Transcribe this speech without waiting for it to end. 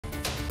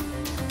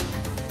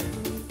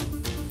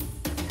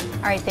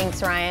All right,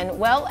 thanks, Ryan.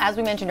 Well, as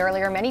we mentioned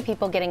earlier, many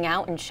people getting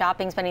out and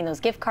shopping, spending those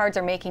gift cards,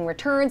 are making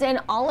returns,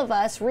 and all of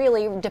us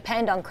really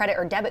depend on credit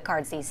or debit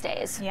cards these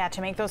days. Yeah, to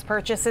make those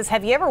purchases,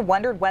 have you ever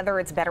wondered whether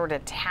it's better to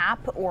tap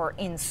or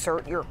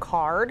insert your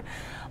card?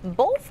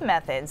 Both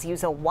methods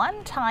use a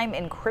one-time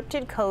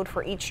encrypted code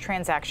for each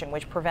transaction,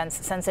 which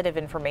prevents sensitive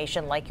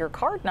information like your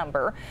card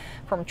number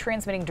from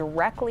transmitting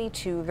directly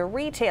to the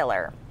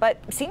retailer. But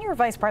Senior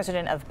Vice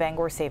President of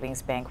Bangor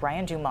Savings Bank,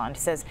 Ryan Dumont,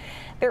 says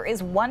there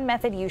is one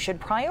method you should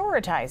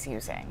prioritize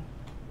using.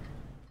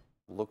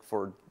 Look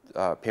for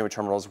payment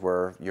terminals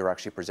where you're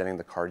actually presenting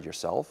the card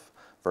yourself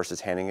versus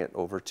handing it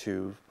over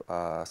to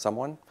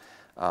someone.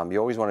 You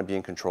always want to be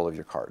in control of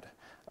your card.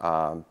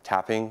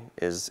 Tapping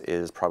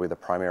is probably the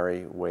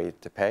primary way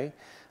to pay,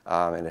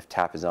 and if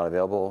tap is not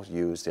available,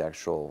 use the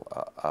actual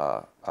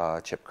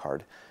chip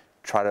card.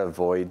 Try to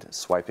avoid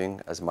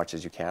swiping as much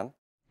as you can.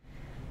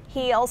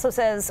 He also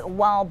says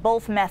while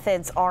both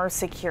methods are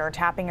secure,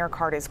 tapping your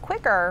card is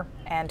quicker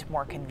and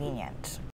more convenient.